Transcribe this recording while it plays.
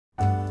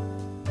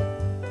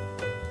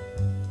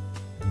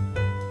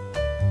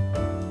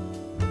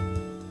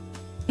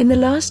In the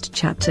last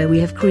chapter we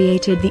have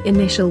created the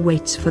initial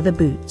weights for the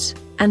boots,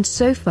 and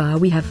so far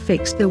we have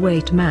fixed the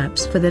weight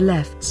maps for the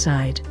left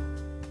side.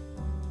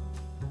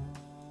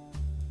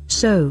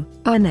 So,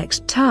 our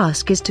next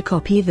task is to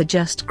copy the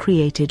just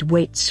created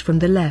weights from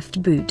the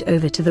left boot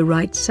over to the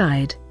right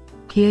side.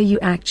 Here you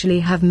actually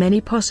have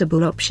many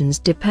possible options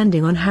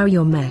depending on how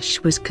your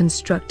mesh was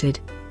constructed.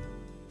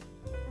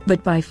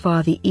 But by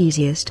far the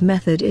easiest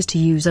method is to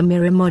use a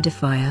mirror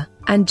modifier,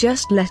 and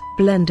just let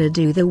Blender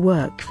do the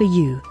work for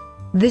you.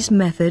 This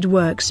method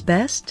works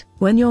best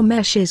when your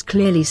mesh is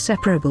clearly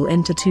separable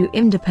into two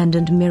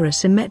independent mirror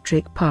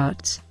symmetric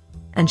parts.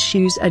 And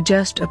shoes are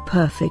just a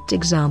perfect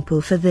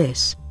example for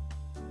this.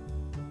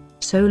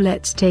 So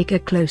let's take a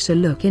closer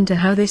look into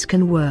how this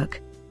can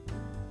work.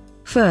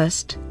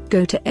 First,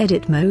 go to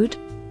Edit mode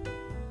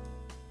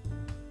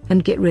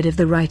and get rid of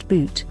the right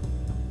boot.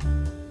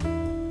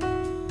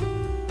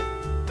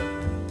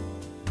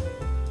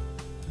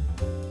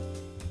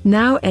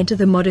 Now enter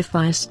the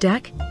modifier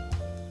stack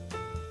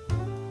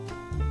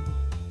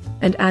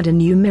and add a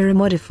new mirror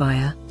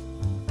modifier.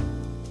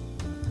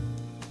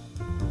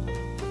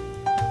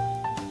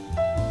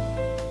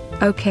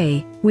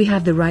 Okay, we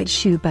have the right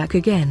shoe back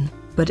again,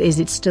 but is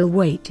it still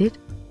weighted?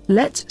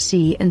 Let's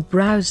see and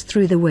browse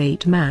through the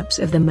weight maps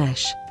of the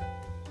mesh.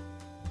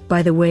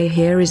 By the way,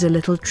 here is a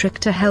little trick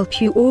to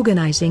help you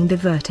organizing the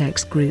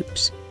vertex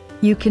groups.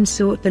 You can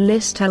sort the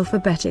list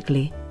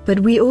alphabetically, but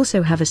we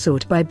also have a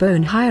sort by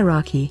bone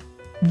hierarchy.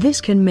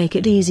 This can make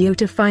it easier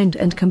to find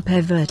and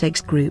compare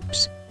vertex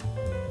groups.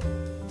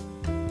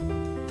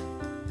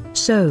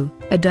 So,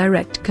 a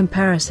direct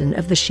comparison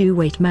of the shoe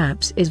weight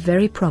maps is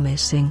very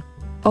promising.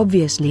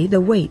 Obviously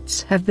the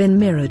weights have been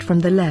mirrored from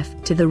the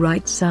left to the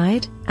right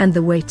side, and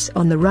the weights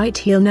on the right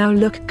heel now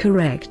look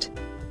correct.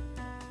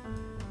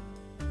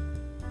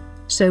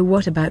 So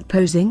what about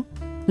posing?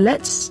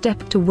 Let's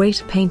step to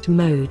weight paint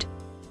mode.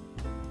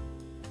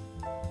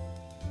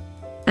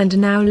 And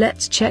now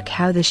let's check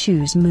how the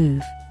shoes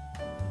move.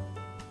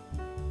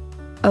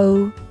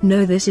 Oh,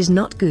 no, this is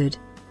not good.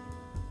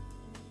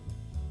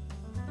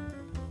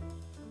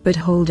 But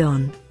hold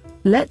on.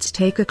 Let's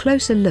take a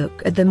closer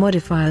look at the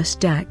modifier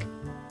stack.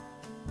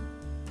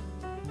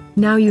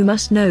 Now you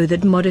must know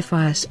that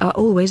modifiers are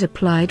always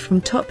applied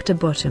from top to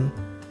bottom.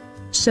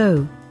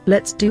 So,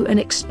 let's do an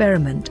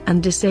experiment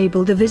and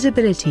disable the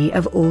visibility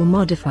of all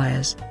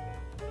modifiers.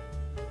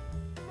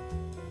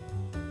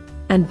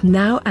 And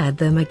now add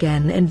them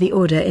again in the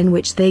order in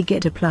which they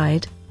get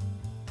applied.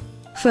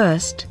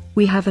 First,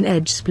 we have an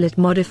edge split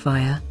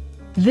modifier.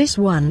 This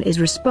one is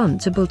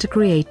responsible to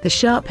create the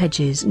sharp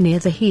edges near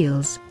the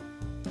heels.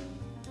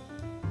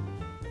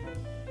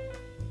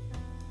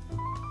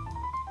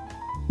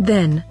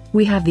 Then,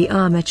 we have the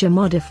armature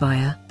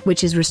modifier,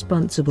 which is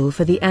responsible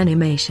for the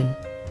animation.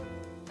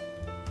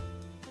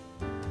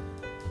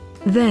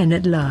 Then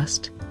at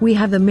last, we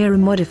have the mirror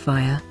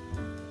modifier.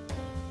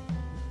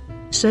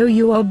 So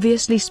you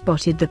obviously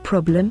spotted the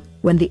problem.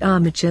 When the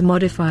armature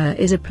modifier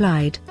is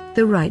applied,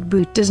 the right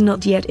boot does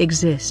not yet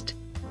exist.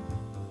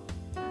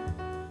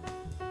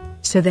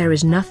 So there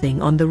is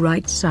nothing on the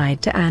right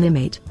side to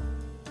animate.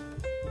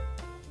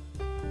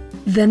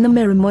 Then the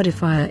mirror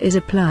modifier is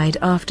applied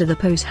after the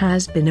pose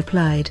has been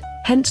applied,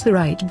 hence the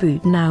right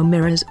boot now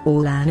mirrors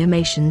all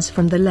animations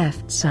from the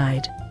left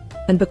side.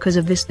 And because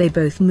of this they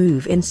both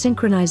move in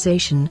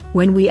synchronization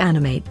when we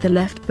animate the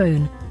left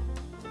bone.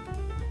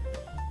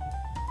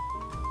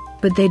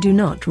 But they do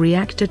not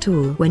react at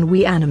all when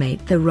we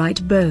animate the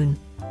right bone.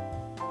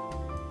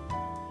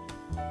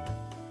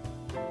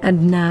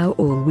 And now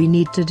all we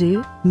need to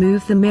do,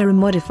 move the mirror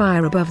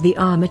modifier above the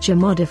armature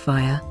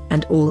modifier,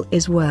 and all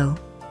is well.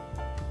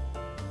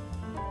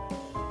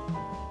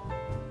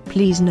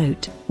 Please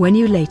note, when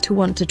you later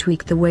want to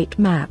tweak the weight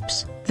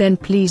maps, then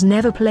please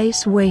never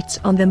place weights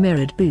on the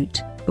mirrored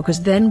boot, because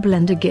then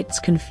Blender gets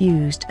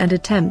confused and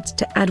attempts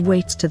to add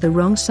weights to the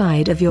wrong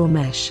side of your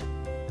mesh.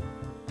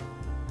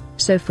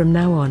 So from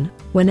now on,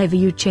 whenever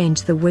you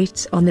change the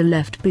weights on the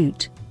left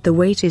boot, the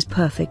weight is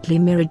perfectly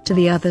mirrored to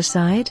the other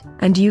side,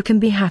 and you can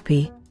be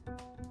happy.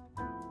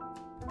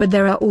 But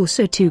there are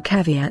also two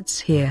caveats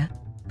here.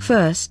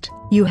 First,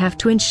 you have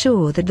to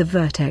ensure that the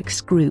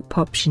vertex group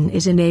option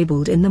is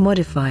enabled in the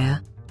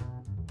modifier.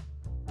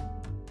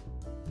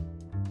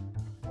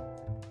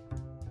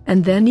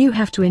 And then you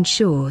have to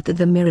ensure that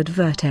the mirrored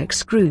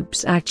vertex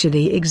groups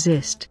actually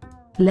exist.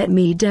 Let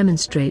me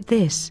demonstrate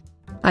this.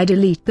 I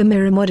delete the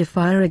mirror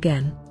modifier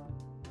again.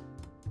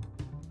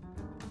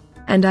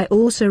 And I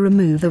also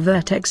remove the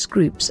vertex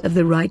groups of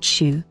the right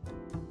shoe.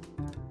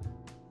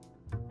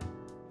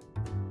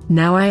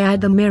 Now I add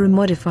the mirror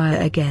modifier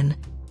again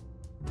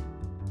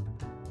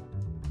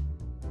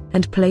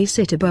and place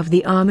it above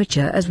the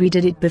armature as we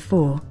did it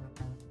before.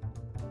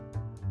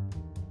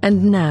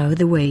 And now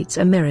the weights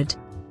are mirrored.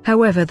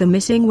 However, the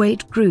missing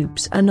weight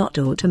groups are not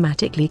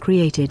automatically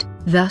created,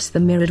 thus the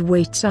mirrored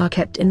weights are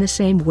kept in the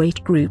same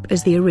weight group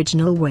as the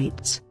original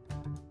weights.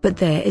 But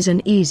there is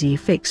an easy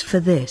fix for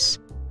this.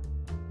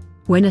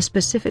 When a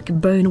specific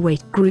bone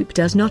weight group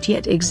does not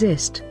yet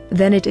exist,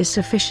 then it is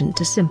sufficient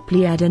to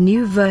simply add a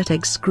new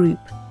vertex group,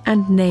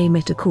 and name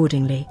it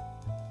accordingly.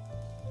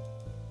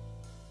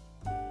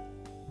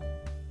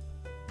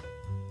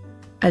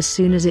 As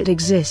soon as it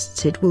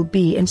exists, it will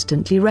be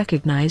instantly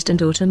recognized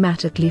and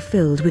automatically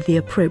filled with the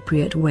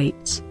appropriate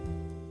weights.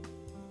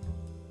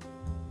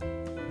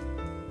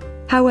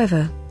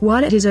 However,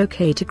 while it is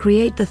okay to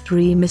create the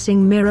 3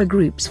 missing mirror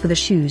groups for the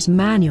shoes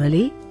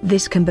manually,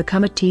 this can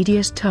become a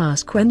tedious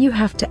task when you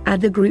have to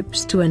add the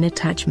groups to an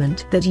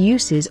attachment that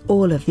uses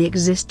all of the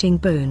existing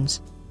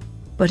bones.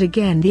 But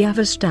again, the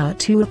Avastar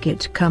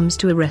toolkit comes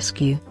to a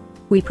rescue.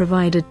 We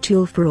provide a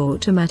tool for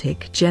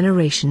automatic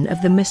generation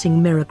of the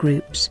missing mirror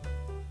groups.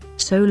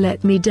 So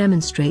let me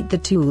demonstrate the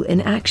tool in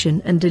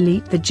action and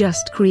delete the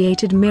just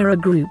created mirror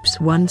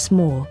groups once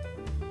more.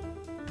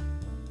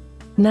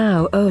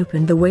 Now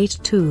open the Weight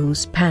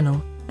Tools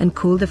panel, and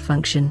call the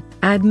function,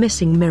 Add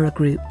Missing Mirror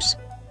Groups.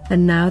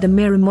 And now the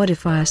mirror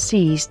modifier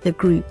sees the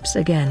groups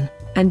again,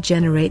 and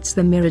generates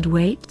the mirrored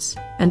weights,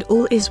 and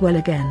all is well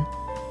again.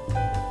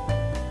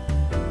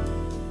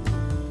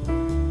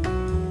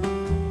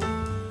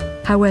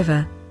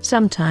 However,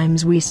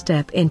 sometimes we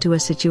step into a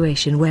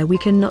situation where we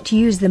cannot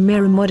use the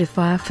mirror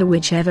modifier for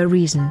whichever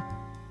reason.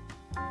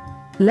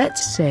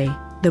 Let's say,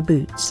 the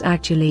boots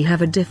actually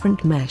have a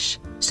different mesh,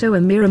 so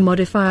a mirror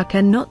modifier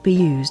cannot be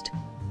used.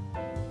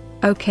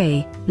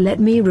 Okay, let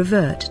me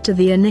revert to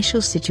the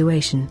initial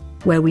situation,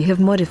 where we have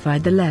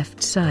modified the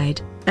left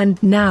side,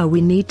 and now we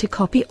need to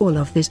copy all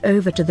of this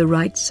over to the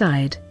right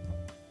side.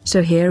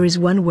 So here is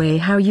one way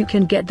how you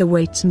can get the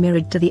weights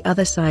mirrored to the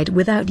other side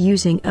without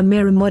using a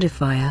mirror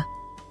modifier.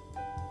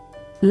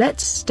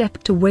 Let's step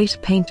to weight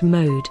paint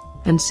mode,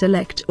 and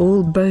select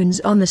all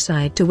bones on the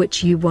side to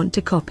which you want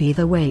to copy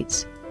the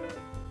weights.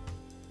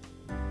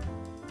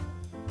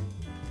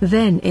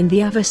 Then in the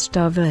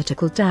Avastar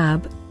vertical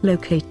tab,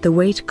 locate the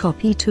weight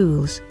copy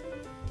tools,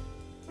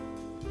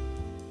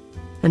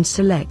 and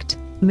select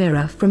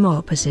mirror from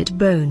opposite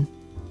bone.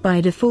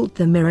 By default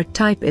the mirror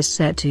type is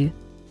set to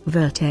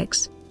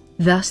vertex.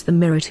 Thus the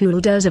mirror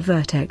tool does a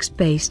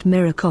vertex-based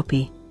mirror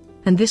copy.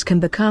 And this can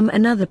become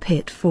another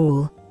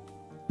pitfall.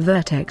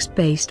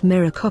 Vertex-based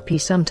mirror copy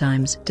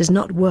sometimes does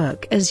not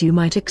work as you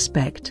might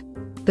expect.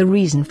 The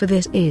reason for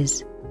this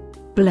is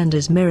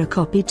Blender's mirror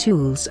copy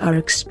tools are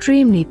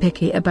extremely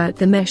picky about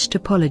the mesh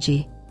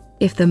topology.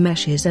 If the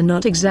meshes are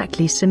not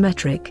exactly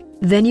symmetric,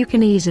 then you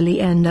can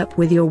easily end up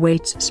with your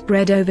weights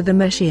spread over the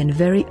mesh in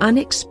very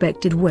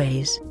unexpected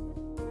ways.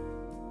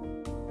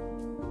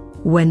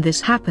 When this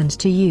happens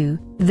to you,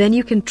 then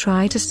you can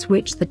try to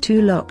switch the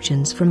tool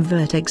options from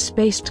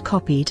vertex-based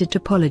copy to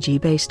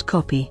topology-based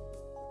copy.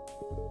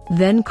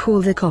 Then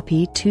call the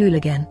copy tool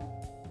again.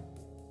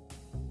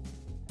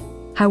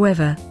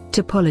 However,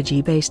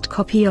 topology-based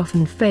copy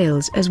often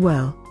fails as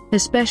well,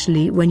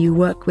 especially when you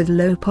work with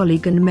low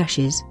polygon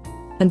meshes.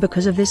 And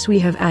because of this we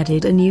have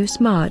added a new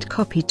Smart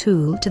Copy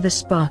tool to the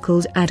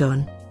Sparkles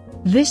add-on.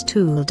 This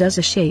tool does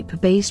a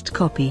shape-based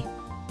copy.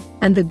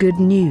 And the good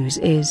news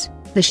is,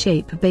 the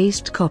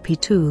shape-based copy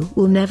tool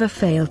will never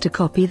fail to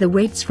copy the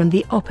weights from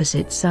the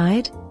opposite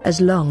side,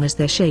 as long as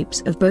the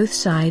shapes of both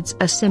sides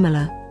are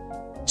similar.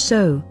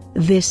 So,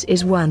 this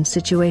is one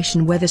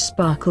situation where the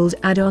Sparkles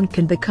add-on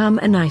can become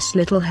a nice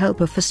little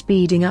helper for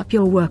speeding up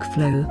your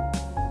workflow.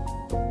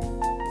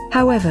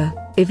 However,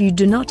 if you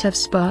do not have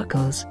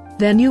Sparkles,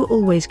 then you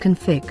always can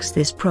fix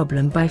this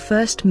problem by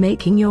first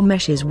making your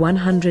meshes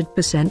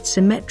 100%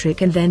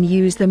 symmetric and then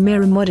use the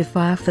mirror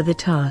modifier for the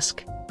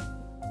task.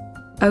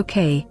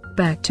 Okay,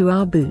 back to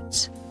our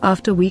boots.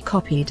 After we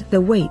copied the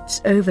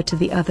weights over to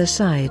the other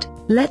side,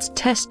 let's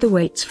test the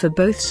weights for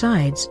both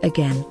sides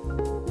again.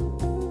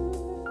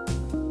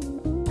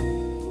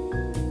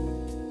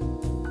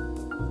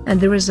 And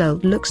the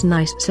result looks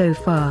nice so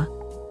far.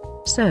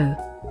 So,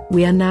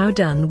 we are now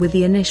done with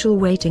the initial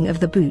weighting of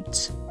the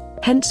boots.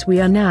 Hence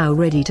we are now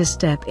ready to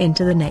step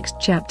into the next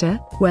chapter,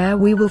 where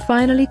we will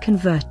finally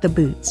convert the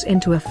boots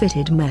into a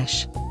fitted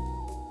mesh.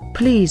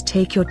 Please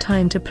take your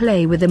time to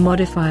play with the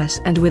modifiers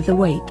and with the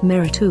weight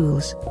mirror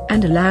tools,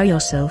 and allow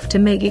yourself to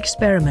make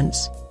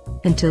experiments.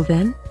 Until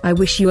then, I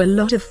wish you a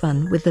lot of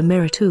fun with the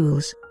mirror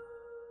tools.